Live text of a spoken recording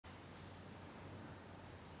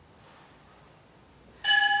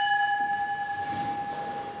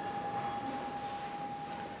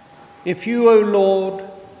If you, O Lord,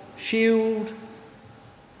 should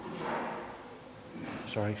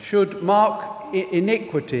mark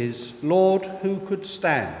iniquities, Lord, who could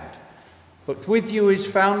stand? But with you is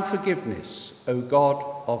found forgiveness, O God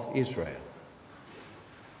of Israel.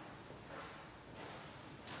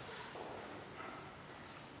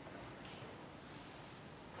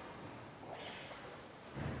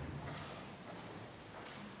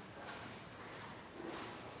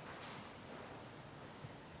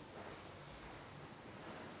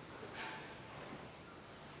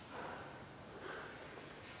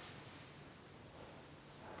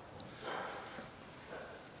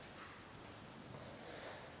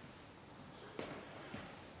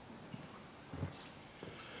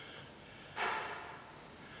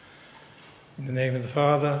 In the name of the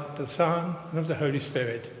Father, the Son, and of the Holy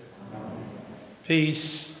Spirit.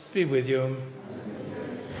 Peace be with you.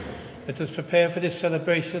 Let us prepare for this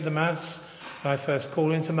celebration of the Mass by first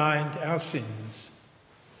calling to mind our sins.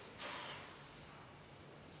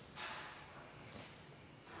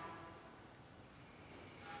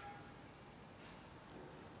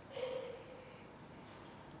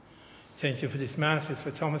 Intention for this Mass is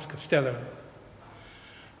for Thomas Costello.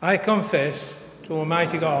 I confess to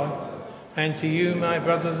Almighty God and to you, my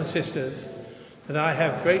brothers and sisters, that I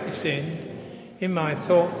have greatly sinned in my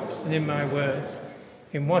thoughts and in my words,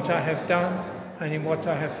 in what I have done and in what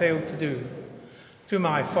I have failed to do, through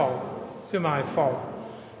my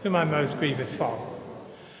most grievous fault.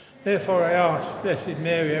 Therefore I ask Blessed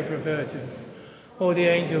Mary, ever Virgin, all the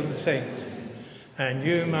angels and saints, and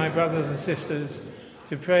you, my brothers and sisters,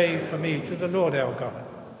 to pray for me to the Lord our God.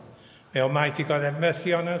 May Almighty God have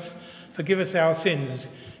mercy on us, forgive us our sins,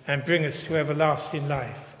 and bring us to everlasting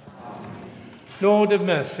life. Amen. Lord of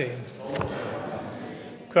mercy.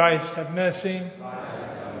 Christ have mercy.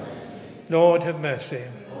 Lord have mercy.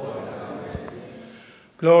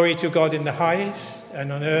 Glory to God in the highest,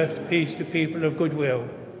 and on earth peace to people of good will.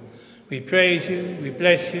 We praise you, we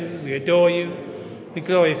bless you, we adore you, we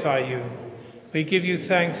glorify you. We give you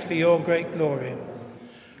thanks for your great glory.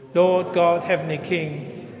 Lord God, heavenly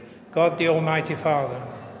King, God the Almighty Father,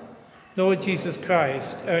 Lord Jesus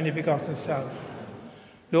Christ, only begotten Son,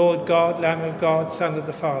 Lord God, Lamb of God, Son of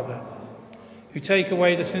the Father, who take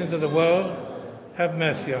away the sins of the world, have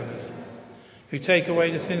mercy on us. Who take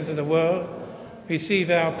away the sins of the world,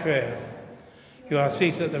 receive our prayer. You are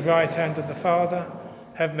seated at the right hand of the Father,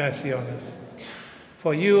 have mercy on us.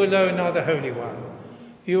 For you alone are the Holy One,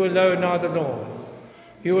 you alone are the Lord,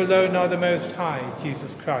 you alone are the Most High,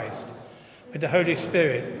 Jesus Christ, with the Holy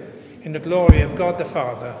Spirit, in the glory of God the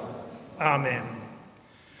Father. Amen.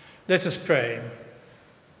 Let us pray.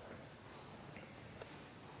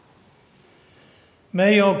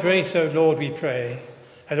 May your grace, O Lord, we pray,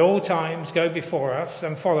 at all times go before us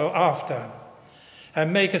and follow after,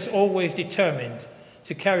 and make us always determined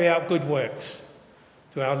to carry out good works.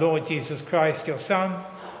 Through our Lord Jesus Christ, your Son,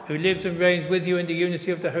 who lives and reigns with you in the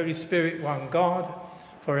unity of the Holy Spirit, one God,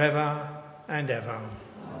 forever and ever.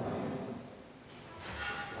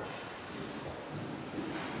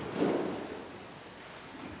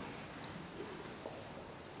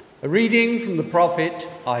 A reading from the prophet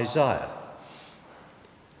Isaiah.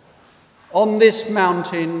 On this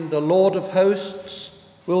mountain the Lord of hosts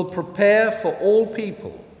will prepare for all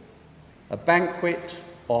people a banquet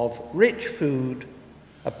of rich food,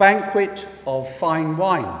 a banquet of fine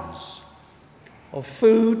wines, of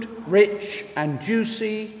food rich and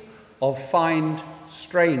juicy, of fine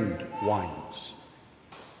strained wines.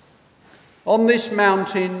 On this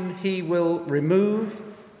mountain he will remove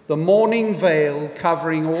the mourning veil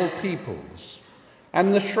covering all peoples,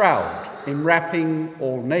 and the shroud enwrapping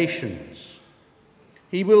all nations.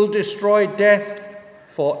 He will destroy death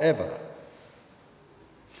forever.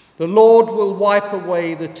 The Lord will wipe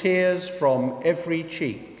away the tears from every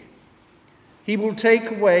cheek. He will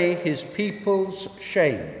take away his people's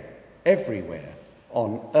shame everywhere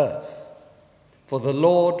on earth, for the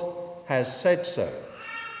Lord has said so.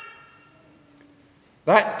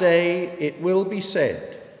 That day it will be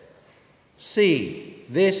said, "See,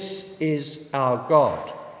 this is our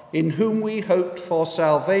God, in whom we hoped for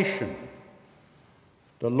salvation.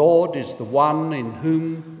 The Lord is the one in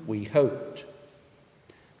whom we hoped."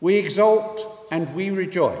 We exult and we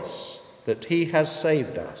rejoice that he has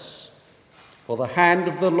saved us. For the hand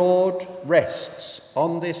of the Lord rests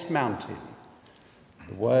on this mountain.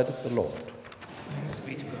 The word of the Lord. Thanks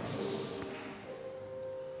be to God.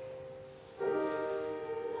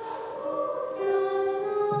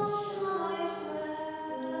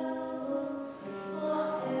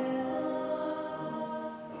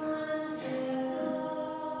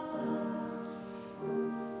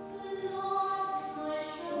 The Lord is my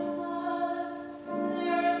shepherd.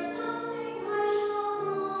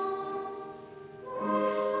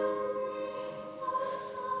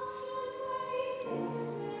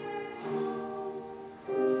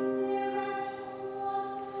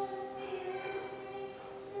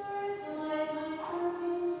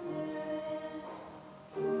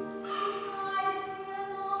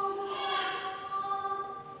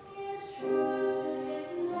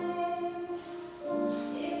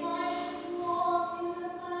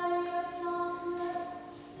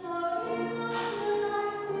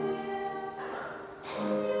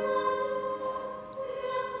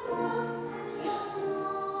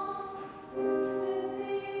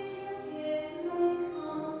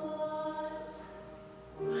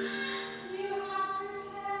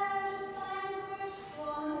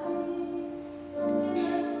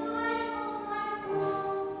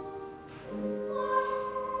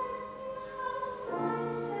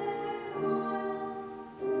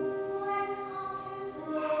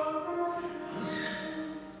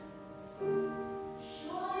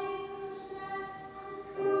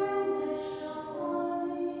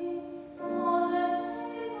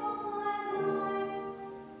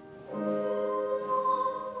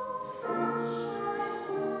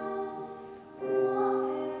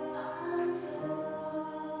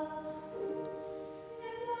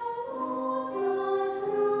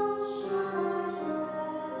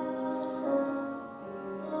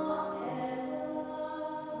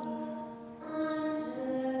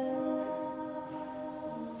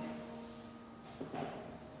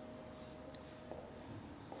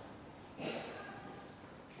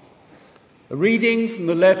 A reading from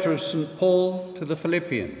the letter of St. Paul to the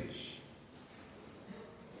Philippians.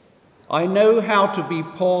 I know how to be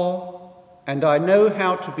poor, and I know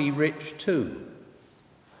how to be rich too.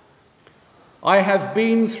 I have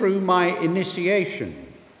been through my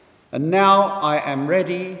initiation, and now I am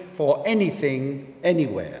ready for anything,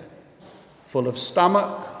 anywhere, full of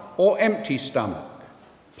stomach or empty stomach,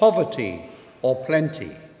 poverty or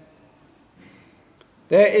plenty.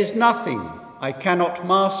 There is nothing I cannot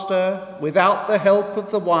master without the help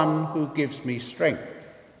of the one who gives me strength.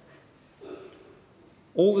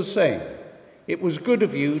 All the same, it was good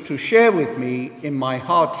of you to share with me in my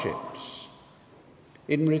hardships.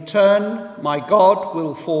 In return, my God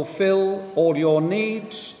will fulfill all your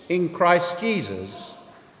needs in Christ Jesus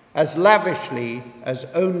as lavishly as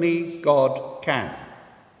only God can.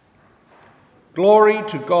 Glory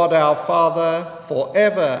to God our Father,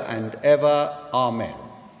 forever and ever. Amen.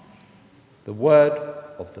 The word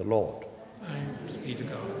of the Lord. Thanks be to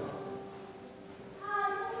God.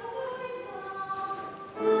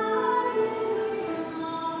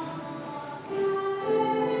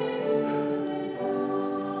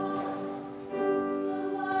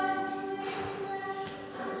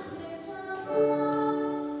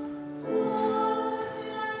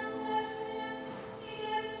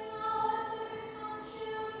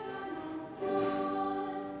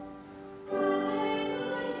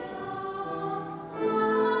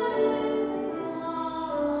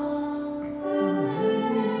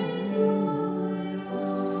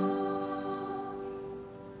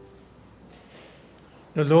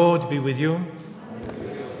 The Lord be with you.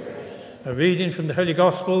 A reading from the Holy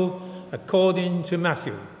Gospel according to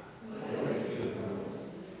Matthew.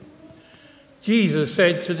 Jesus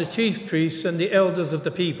said to the chief priests and the elders of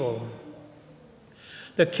the people,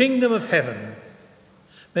 "The kingdom of heaven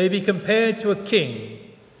may be compared to a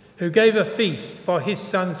king who gave a feast for his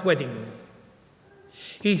son's wedding.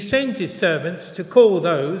 He sent his servants to call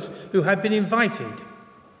those who had been invited,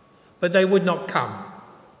 but they would not come.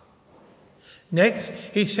 Next,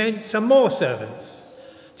 he sent some more servants.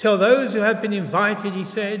 'Tell those who have been invited,' he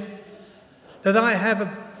said, 'that I have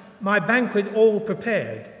my banquet all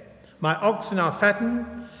prepared. My oxen are fattened,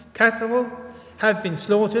 cattle have been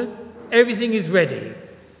slaughtered, everything is ready.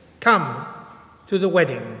 Come to the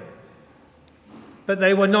wedding.' But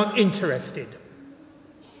they were not interested.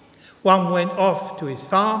 One went off to his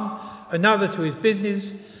farm, another to his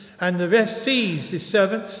business, and the rest seized his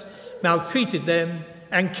servants, maltreated them,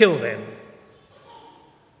 and killed them.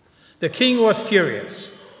 The king was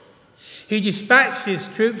furious. He dispatched his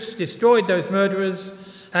troops, destroyed those murderers,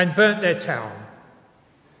 and burnt their town.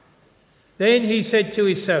 Then he said to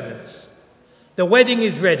his servants, 'The wedding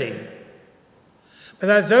is ready. But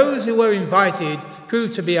as those who were invited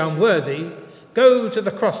proved to be unworthy, go to the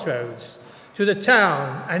crossroads, to the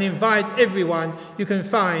town, and invite everyone you can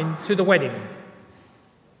find to the wedding.'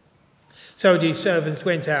 So these servants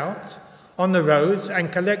went out on the roads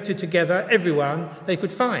and collected together everyone they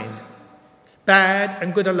could find, bad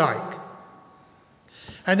and good alike.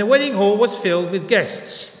 And the wedding hall was filled with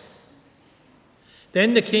guests.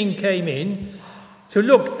 Then the king came in to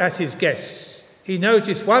look at his guests. He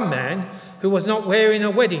noticed one man who was not wearing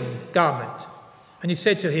a wedding garment, and he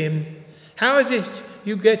said to him, 'How is it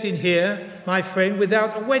you get in here, my friend,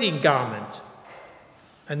 without a wedding garment?'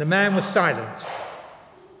 And the man was silent.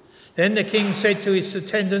 Then the king said to his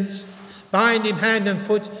attendants, 'Bind him hand and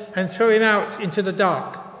foot and throw him out into the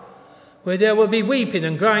dark, where there will be weeping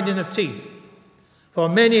and grinding of teeth. For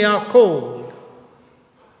many are called,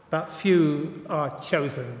 but few are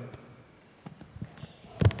chosen.'"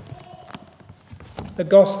 The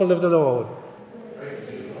Gospel of the Lord.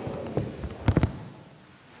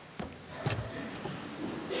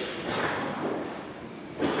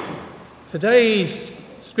 Today's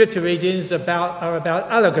scripture readings are about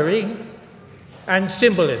allegory and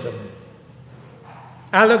symbolism.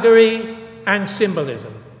 Allegory and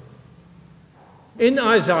symbolism. In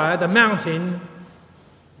Isaiah, the mountain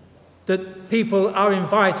that people are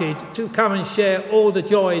invited to come and share all the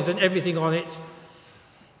joys and everything on it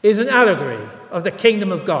is an allegory of the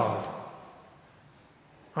kingdom of God.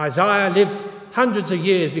 Isaiah lived hundreds of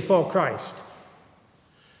years before Christ,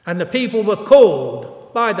 and the people were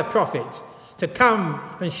called by the prophet to come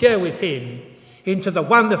and share with him into the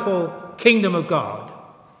wonderful kingdom of God.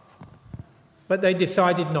 But they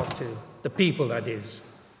decided not to, the people that is.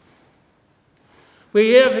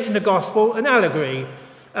 We have in the Gospel an allegory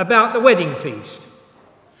about the wedding feast.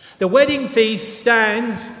 The wedding feast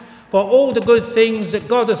stands for all the good things that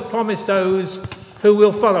God has promised those who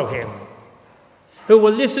will follow him, who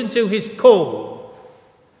will listen to his call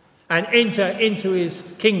and enter into his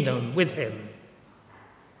kingdom with him.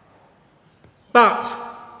 But,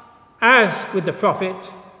 as with the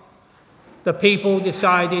prophet, the people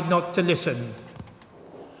decided not to listen.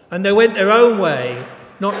 And they went their own way,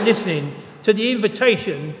 not listening to the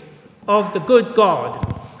invitation of the good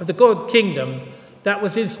God, of the good kingdom that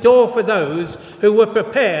was in store for those who were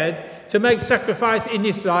prepared to make sacrifice in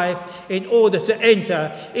this life in order to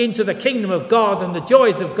enter into the kingdom of God and the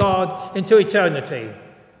joys of God into eternity.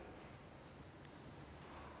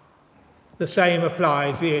 The same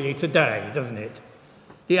applies really today, doesn't it?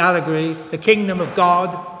 The allegory, the kingdom of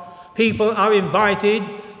God. People are invited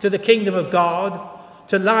to the kingdom of God,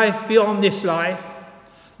 to life beyond this life,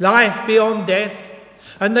 life beyond death,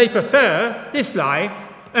 and they prefer this life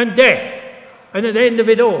and death, and at the end of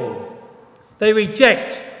it all, they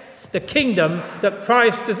reject the kingdom that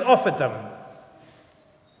Christ has offered them.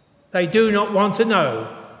 They do not want to know.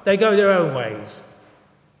 They go their own ways.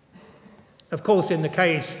 Of course, in the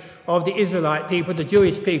case of the Israelite people, the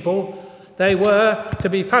Jewish people, they were to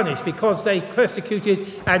be punished because they persecuted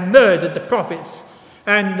and murdered the prophets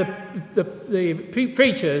and the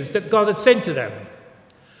preachers that God had sent to them.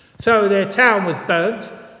 So their town was burnt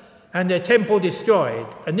and their temple destroyed.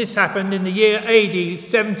 And this happened in the year AD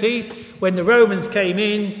 70 when the Romans came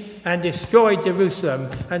in and destroyed Jerusalem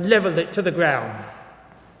and levelled it to the ground.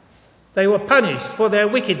 They were punished for their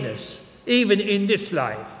wickedness, even in this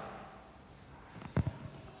life.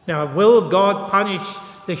 Now, will God punish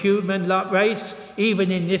the human race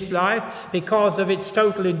even in this life because of its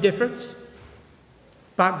total indifference?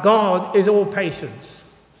 But God is all patience.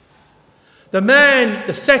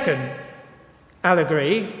 The second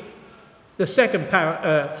allegory, the second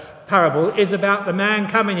parable is about the man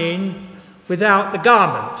coming in without the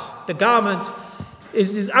garment. The garment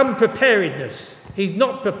is his unpreparedness. He's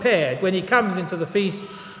not prepared when he comes into the feast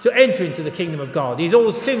to enter into the kingdom of God. He's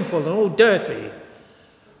all sinful and all dirty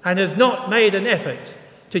and has not made an effort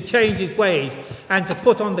to change his ways and to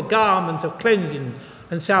put on the garment of cleansing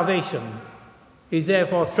and salvation. He's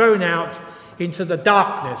therefore thrown out into the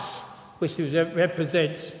darkness which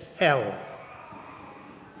represents hell.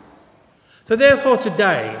 So therefore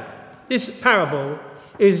today, this parable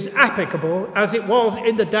is applicable as it was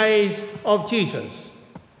in the days of Jesus.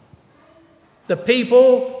 The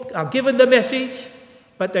people are given the message,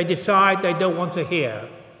 but they decide they don't want to hear.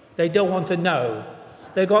 They don't want to know.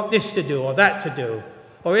 They've got this to do or that to do,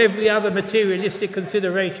 or every other materialistic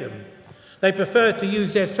consideration. They prefer to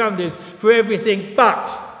use their Sundays for everything but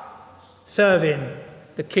serving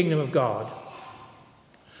the kingdom of God.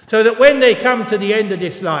 So that when they come to the end of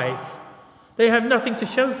this life, they have nothing to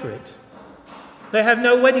show for it. They have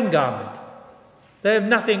no wedding garment. They have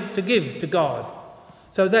nothing to give to God.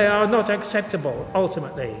 So they are not acceptable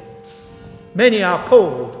ultimately. Many are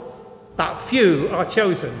called, but few are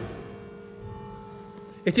chosen.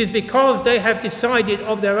 It is because they have decided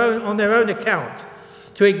on their own account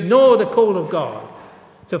to ignore the call of God,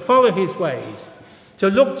 to follow his ways, to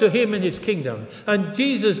look to him and his kingdom. And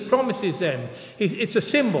Jesus promises them, it's a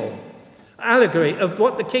symbol, allegory of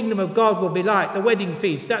what the kingdom of God will be like, the wedding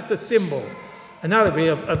feast. That's a symbol, an allegory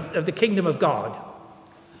of the kingdom of God.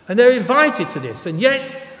 And they're invited to this, and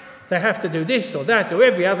yet they have to do this or that or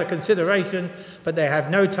every other consideration, but they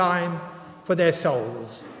have no time for their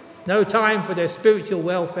souls. No time for their spiritual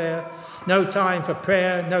welfare, no time for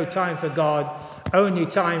prayer, no time for God, only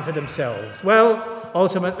time for themselves. Well,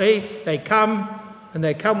 ultimately, they come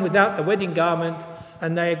without the wedding garment,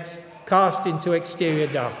 and they cast into exterior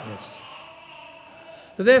darkness.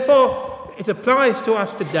 So therefore, it applies to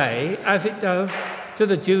us today as it does to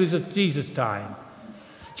the Jews of Jesus' time.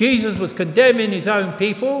 Jesus was condemning his own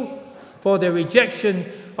people for their rejection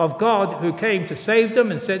of God who came to save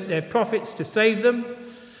them and sent their prophets to save them.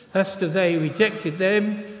 Just as they rejected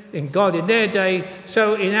them in God in their day,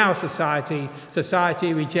 so in our society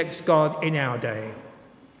rejects God in our day.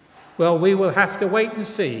 Well, we will have to wait and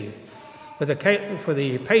see, for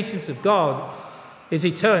the patience of God is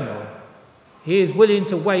eternal. He is willing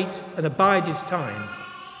to wait and abide his time.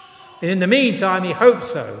 And in the meantime, he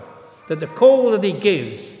hopes so, that the call that he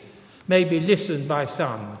gives may be listened by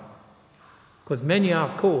some, because many are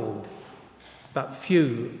called, but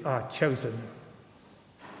few are chosen.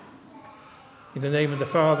 In the name of the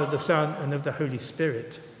Father, the Son, and of the Holy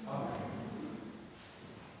Spirit. Amen.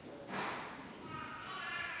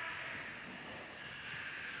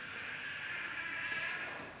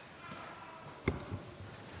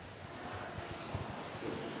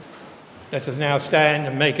 Let us now stand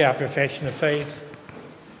and make our profession of faith.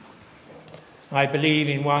 I believe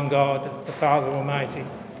in one God, the Father Almighty,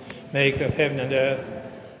 maker of heaven and earth,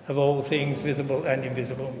 of all things visible and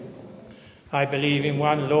invisible. I believe in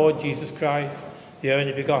one Lord Jesus Christ, the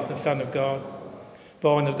only begotten Son of God,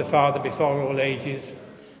 born of the Father before all ages,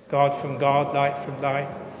 God from God, light from light,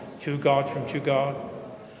 true God from true God,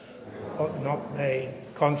 not made,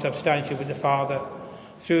 consubstantial with the Father.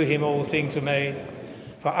 Through him all things were made.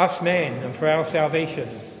 For us men and for our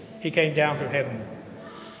salvation, he came down from heaven,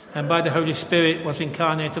 and by the Holy Spirit was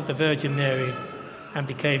incarnate of the Virgin Mary and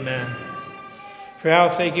became man. For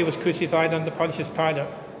our sake he was crucified under Pontius Pilate.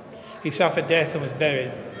 He suffered death and was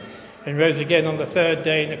buried, and rose again on the third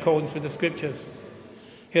day in accordance with the Scriptures.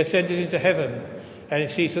 He ascended into heaven, and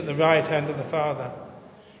is seated at the right hand of the Father.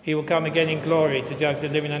 He will come again in glory to judge the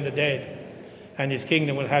living and the dead, and his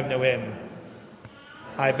kingdom will have no end.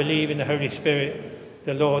 I believe in the Holy Spirit,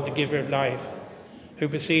 the Lord, the giver of life, who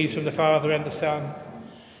proceeds from the Father and the Son.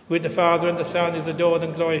 With the Father and the Son is adored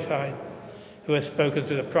and glorified, who has spoken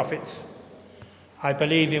through the prophets. I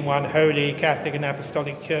believe in one holy, Catholic and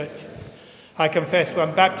Apostolic Church. I confess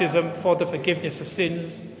one baptism for the forgiveness of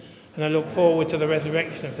sins, and I look forward to the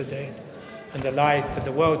resurrection of the dead and the life of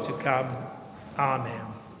the world to come. Amen.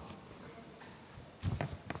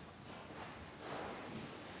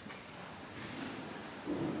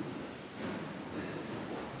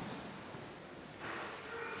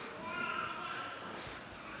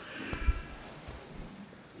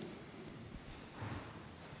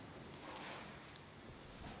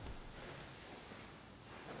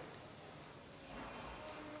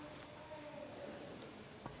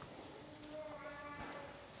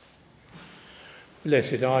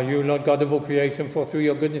 Blessed are you, Lord God of all creation, for through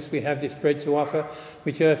your goodness we have this bread to offer,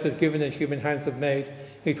 which earth has given and human hands have made.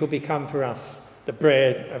 It will become for us the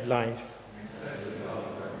bread of life.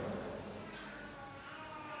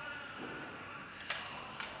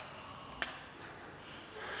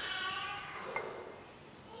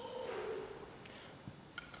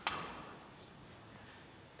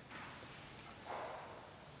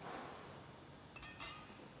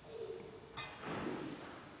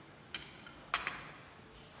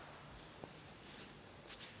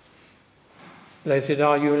 Blessed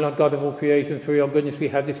are you, Lord God of all creation. Through your goodness we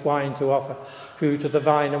have this wine to offer. Fruit of the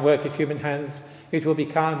vine and work of human hands, it will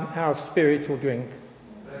become our spiritual drink.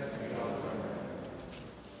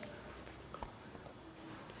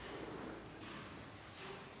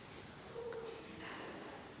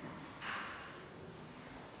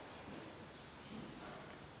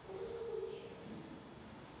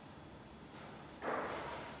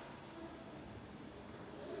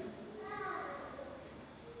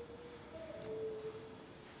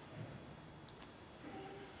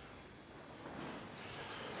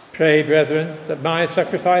 Pray, brethren, that my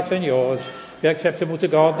sacrifice and yours be acceptable to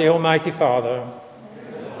God, the Almighty Father.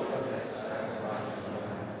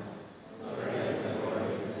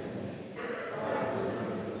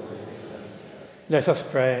 Let us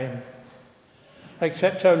pray.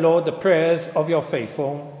 Accept, O Lord, the prayers of your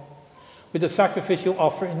faithful with the sacrificial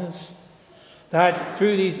offerings, that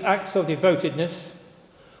through these acts of devotedness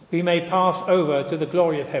we may pass over to the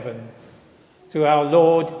glory of heaven, through our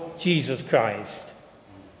Lord Jesus Christ.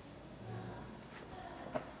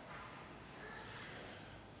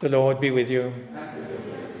 The Lord be with you.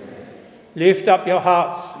 Lift up your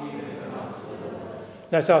hearts.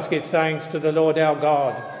 Let us give thanks to the Lord our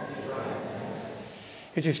God.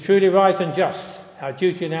 It is truly right and just, our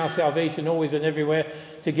duty and our salvation always and everywhere,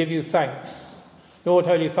 to give you thanks, Lord,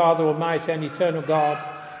 Holy Father, Almighty and eternal God,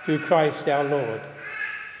 through Christ our Lord.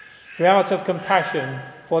 For out of compassion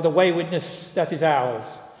for the waywardness that is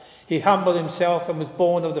ours, he humbled himself and was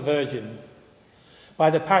born of the Virgin. By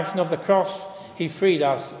the passion of the cross, he freed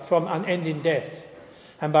us from unending death,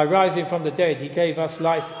 and by rising from the dead, he gave us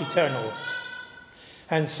life eternal.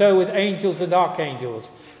 And so with angels and archangels,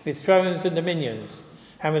 with thrones and dominions,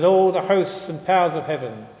 and with all the hosts and powers of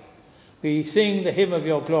heaven, we sing the hymn of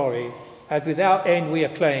your glory, as without end we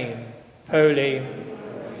acclaim, Holy,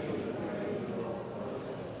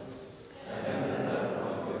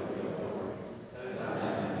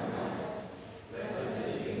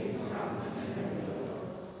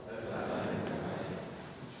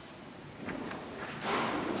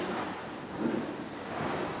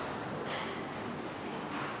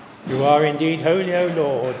 you are indeed holy, O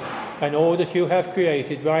Lord, and all that you have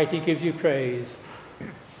created rightly gives you praise.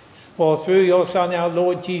 For through your Son, our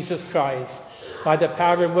Lord Jesus Christ, by the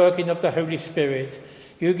power and working of the Holy Spirit,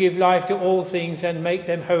 you give life to all things and make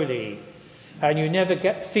them holy. And you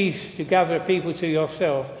never cease to gather people to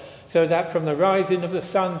yourself, so that from the rising of the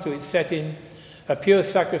sun to its setting, a pure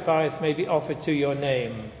sacrifice may be offered to your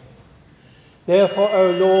name. Therefore,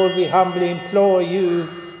 O Lord, we humbly implore you,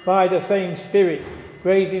 by the same Spirit,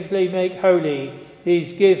 graciously make holy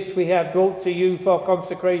these gifts we have brought to you for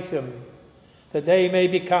consecration, that they may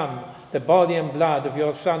become the body and blood of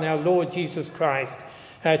your Son, our Lord Jesus Christ,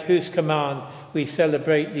 at whose command we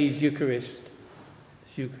celebrate these Eucharist.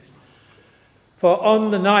 For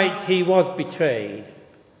on the night he was betrayed,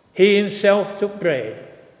 he himself took bread,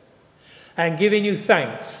 and giving you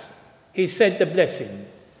thanks, he said the blessing,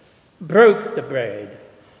 broke the bread,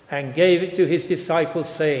 and gave it to his disciples,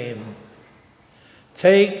 saying,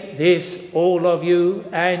 "Take this, all of you,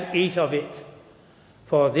 and eat of it,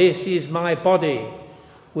 for this is my body,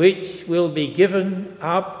 which will be given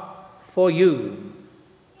up for you."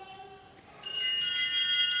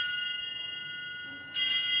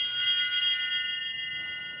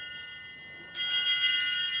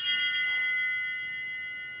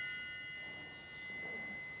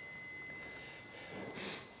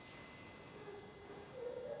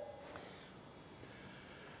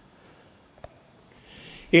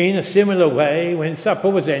 In a similar way, when supper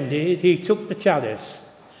was ended, he took the chalice,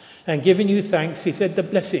 and giving you thanks, he said the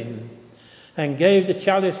blessing, and gave the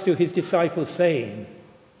chalice to his disciples, saying,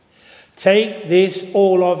 "Take this,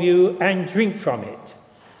 all of you, and drink from it,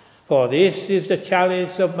 for this is the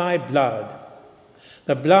chalice of my blood,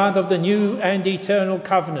 the blood of the new and eternal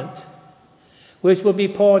covenant, which will be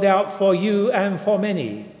poured out for you and for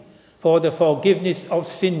many, for the forgiveness of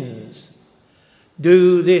sins.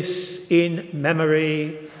 Do this in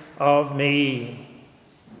memory of me."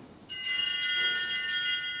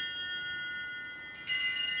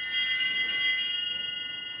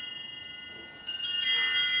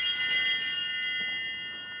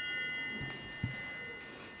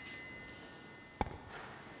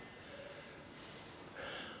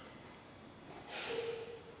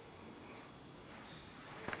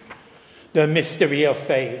 The mystery of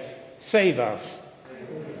faith. Save us.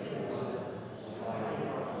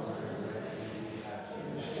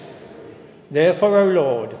 Therefore, O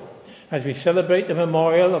Lord, as we celebrate the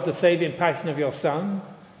memorial of the saving passion of your Son,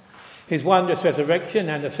 his wondrous resurrection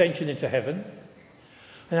and ascension into heaven,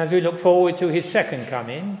 and as we look forward to his second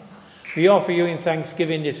coming, we offer you in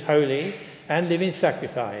thanksgiving this holy and living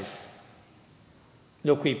sacrifice.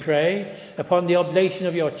 Look, we pray, upon the oblation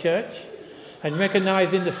of your church, and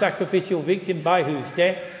recognizing the sacrificial victim by whose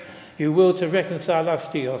death you will to reconcile us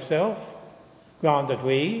to yourself, grant that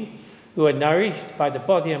we, who are nourished by the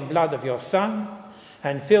body and blood of your Son,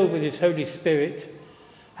 and filled with his Holy Spirit,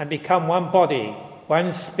 and become one body,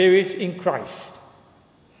 one spirit in Christ.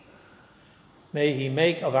 May he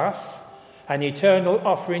make of us an eternal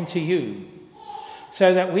offering to you,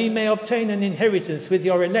 so that we may obtain an inheritance with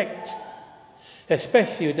your elect,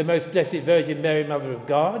 especially with the most blessed Virgin Mary, Mother of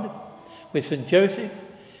God, with St. Joseph,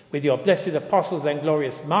 with your blessed apostles and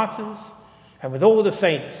glorious martyrs, and with all the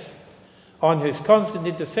saints, on whose constant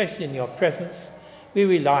intercession in your presence we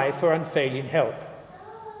rely for unfailing help.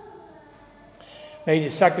 May the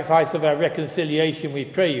sacrifice of our reconciliation, we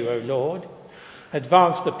pray you, O Lord,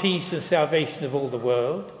 advance the peace and salvation of all the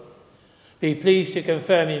world. Be pleased to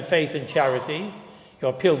confirm in faith and charity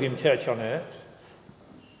your pilgrim church on earth,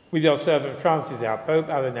 with your servant Francis, our Pope,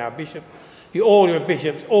 Alan, our Bishop, the order of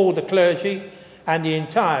bishops, all the clergy, and the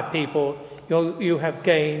entire people you have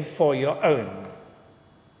gained for your own.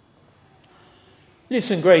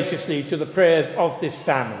 Listen graciously to the prayers of this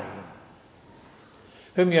family,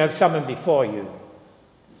 whom you have summoned before you.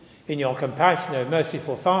 In your compassion, O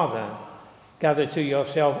merciful Father, gather to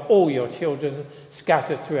yourself all your children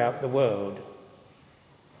scattered throughout the world.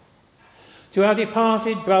 To our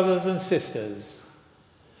departed brothers and sisters,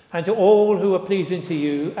 and to all who are pleasing to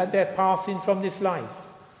you at their passing from this life,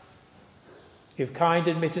 give kind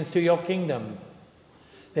admittance to your kingdom.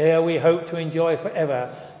 There we hope to enjoy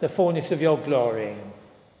forever the fullness of your glory.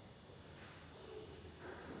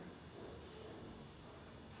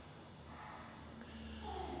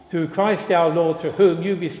 Through Christ our Lord, through whom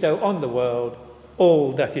you bestow on the world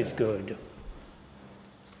all that is good.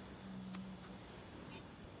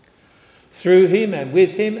 Through him and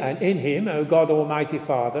with him and in him, O God Almighty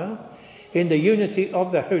Father, in the unity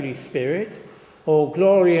of the Holy Spirit, all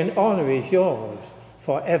glory and honour is yours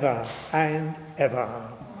forever and ever.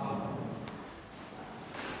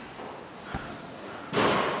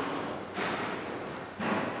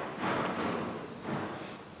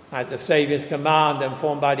 At the Saviour's command and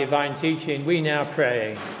formed by divine teaching, we now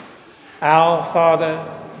pray, Our Father,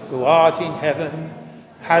 who art in heaven,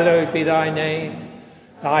 hallowed be thy name.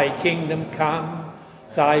 Thy kingdom come,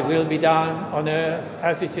 thy will be done on earth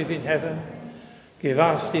as it is in heaven. Give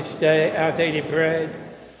us this day our daily bread,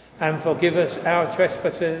 and forgive us our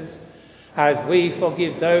trespasses, as we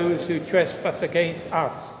forgive those who trespass against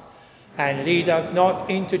us. And lead us not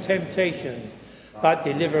into temptation, but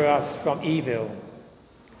deliver us from evil.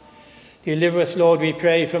 Deliver us, Lord, we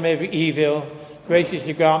pray, from every evil.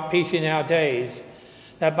 Graciously grant peace in our days,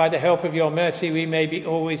 that by the help of your mercy we may be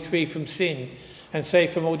always free from sin and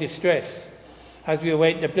safe from all distress, as we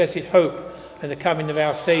await the blessed hope and the coming of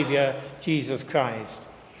our Saviour, Jesus Christ.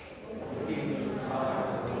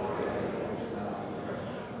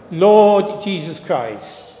 Lord Jesus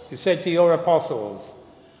Christ, who said to your apostles,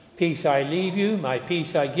 "Peace I leave you, my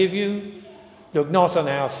peace I give you," look not on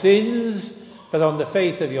our sins, but on the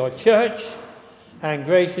faith of your church, and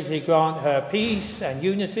graciously grant her peace and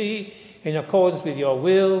unity in accordance with your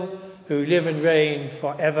will, who live and reign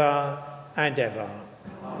for ever and ever.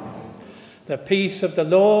 Amen. The peace of the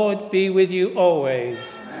Lord be with you always.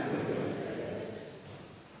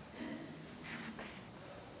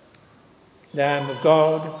 Lamb of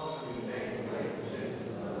God,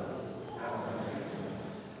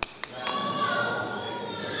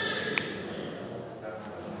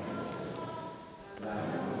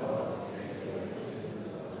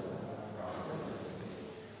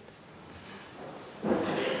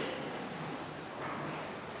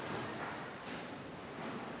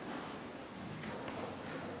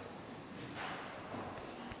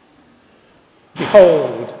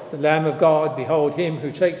 behold, the Lamb of God, behold him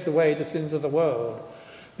who takes away the sins of the world.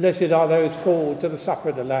 Blessed are those called to the supper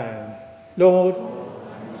of the Lamb. Lord,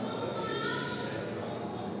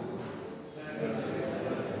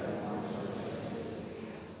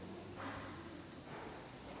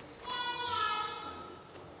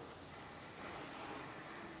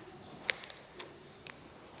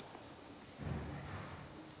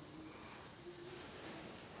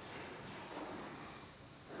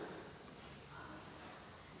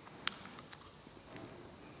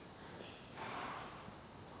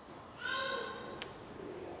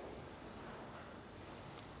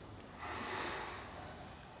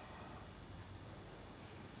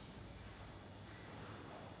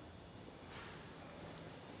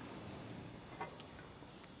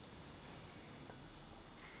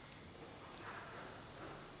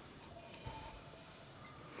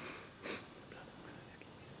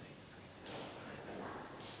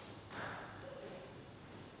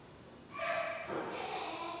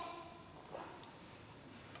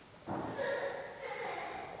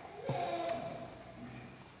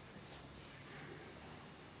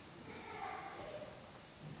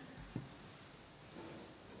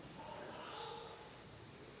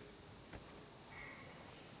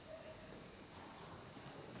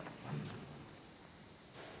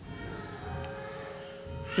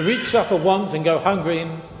 the rich suffer want and go hungry,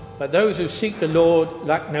 but those who seek the Lord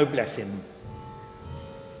lack no blessing.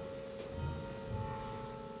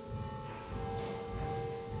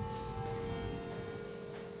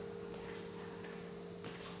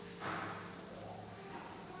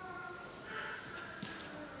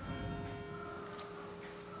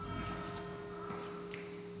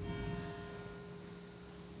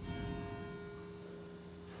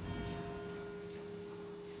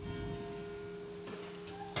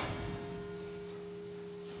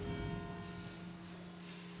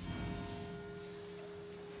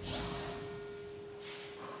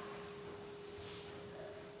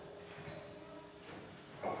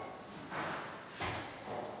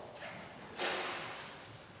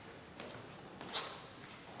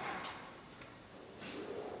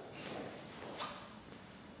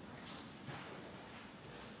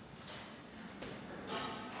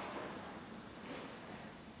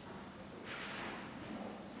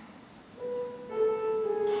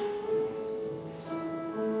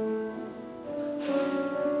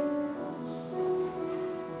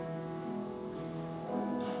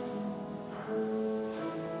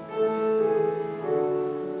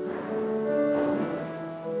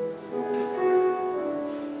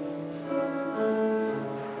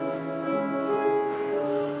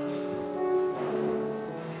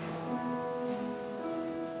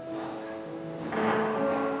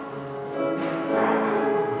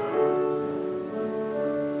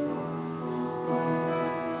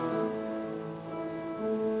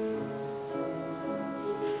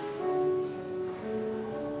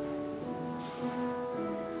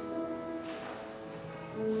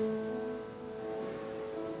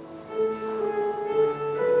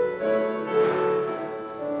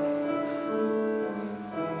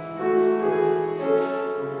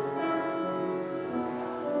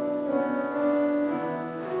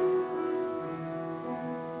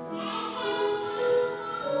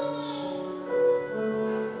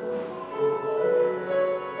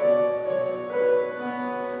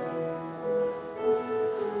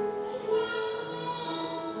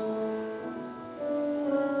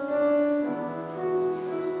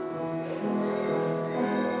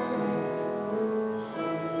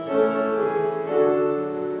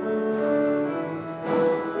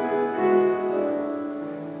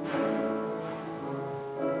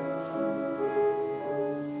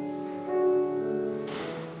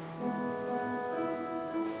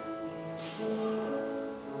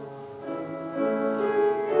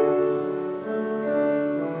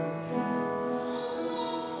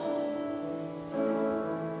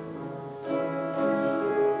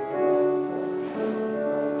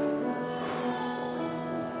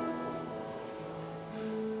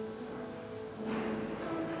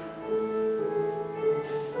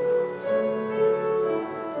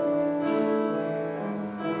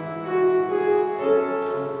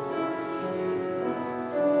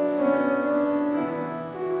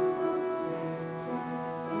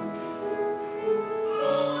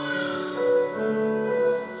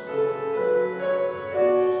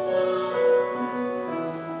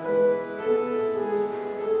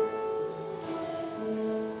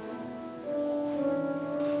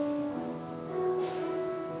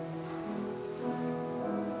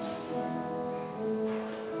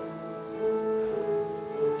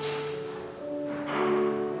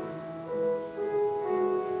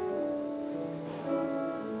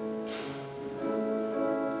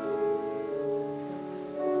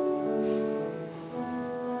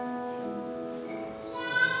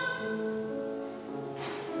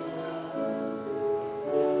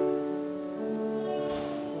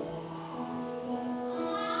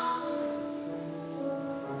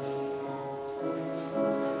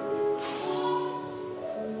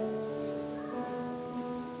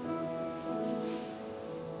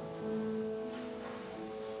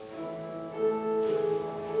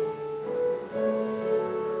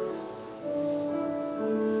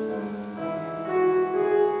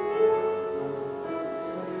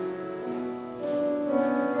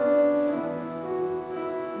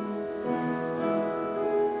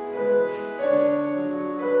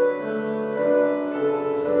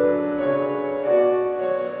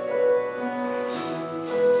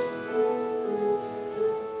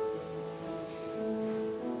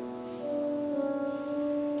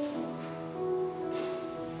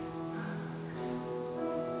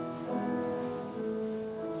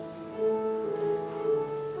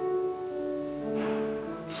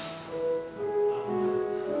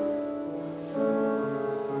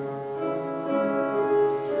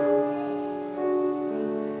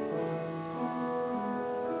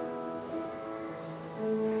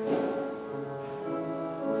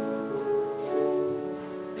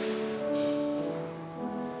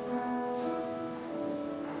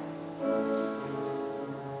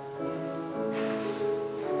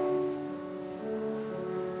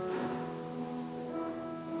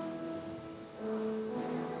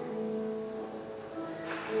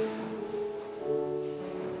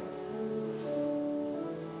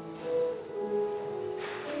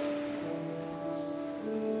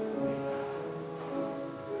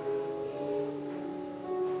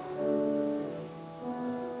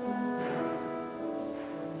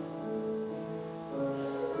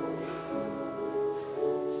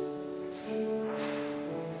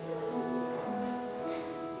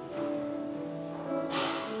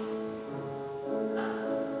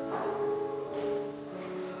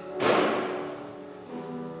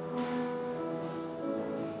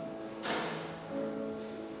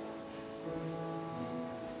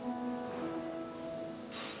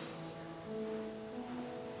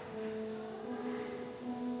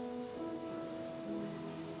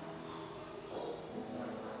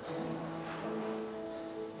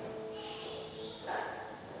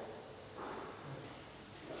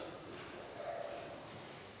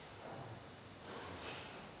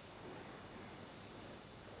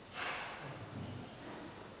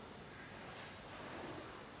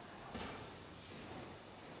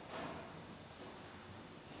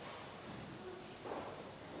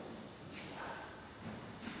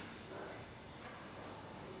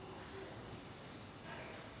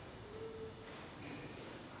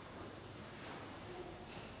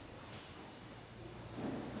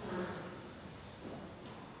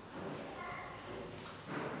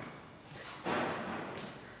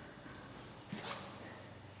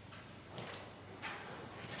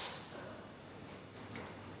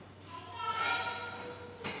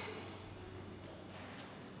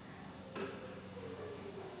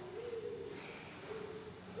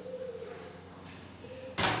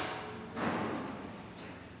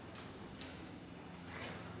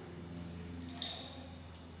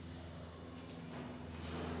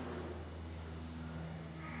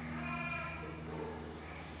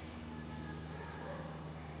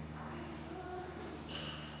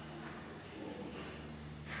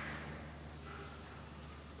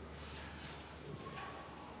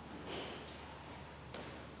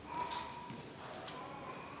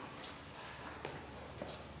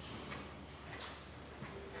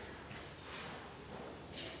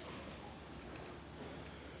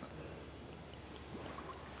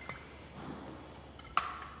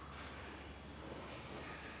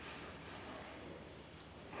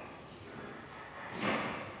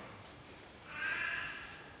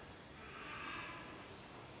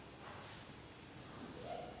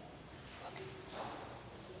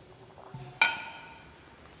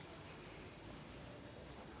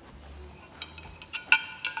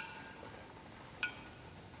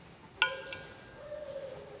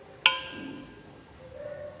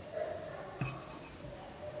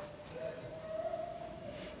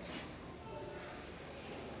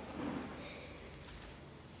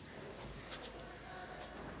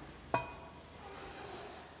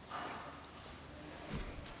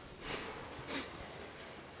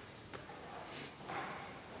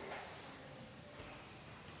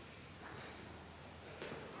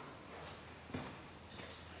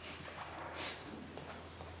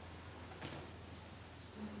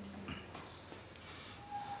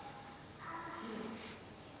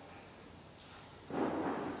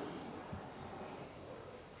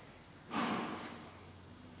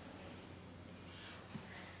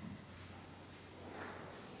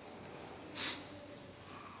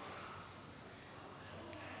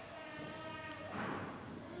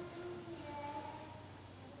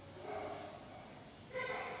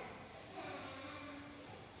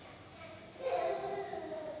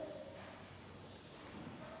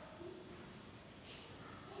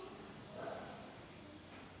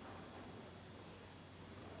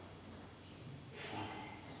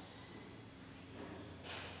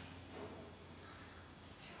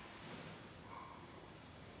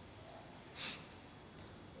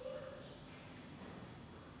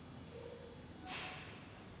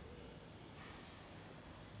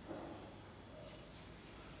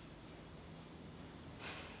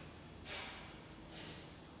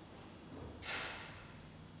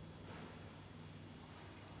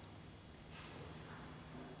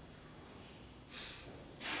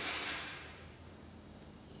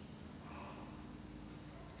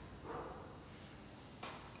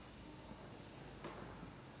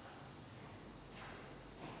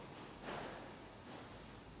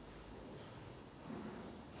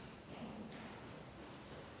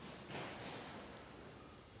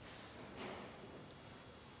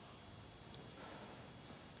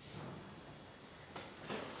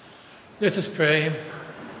 Let us pray.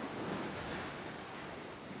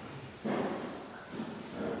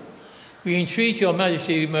 We entreat your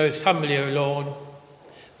majesty most humbly, O Lord,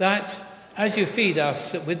 that as you feed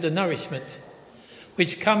us with the nourishment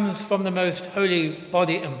which comes from the most holy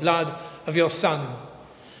body and blood of your Son,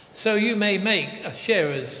 so you may make us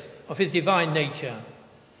sharers of his divine nature,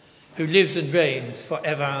 who lives and reigns for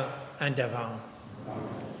ever and ever.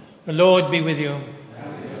 The Lord be with you.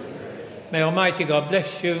 May Almighty God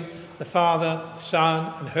bless you, the Father,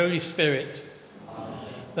 Son, and Holy Spirit.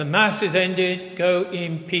 The Mass is ended. Go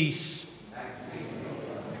in peace.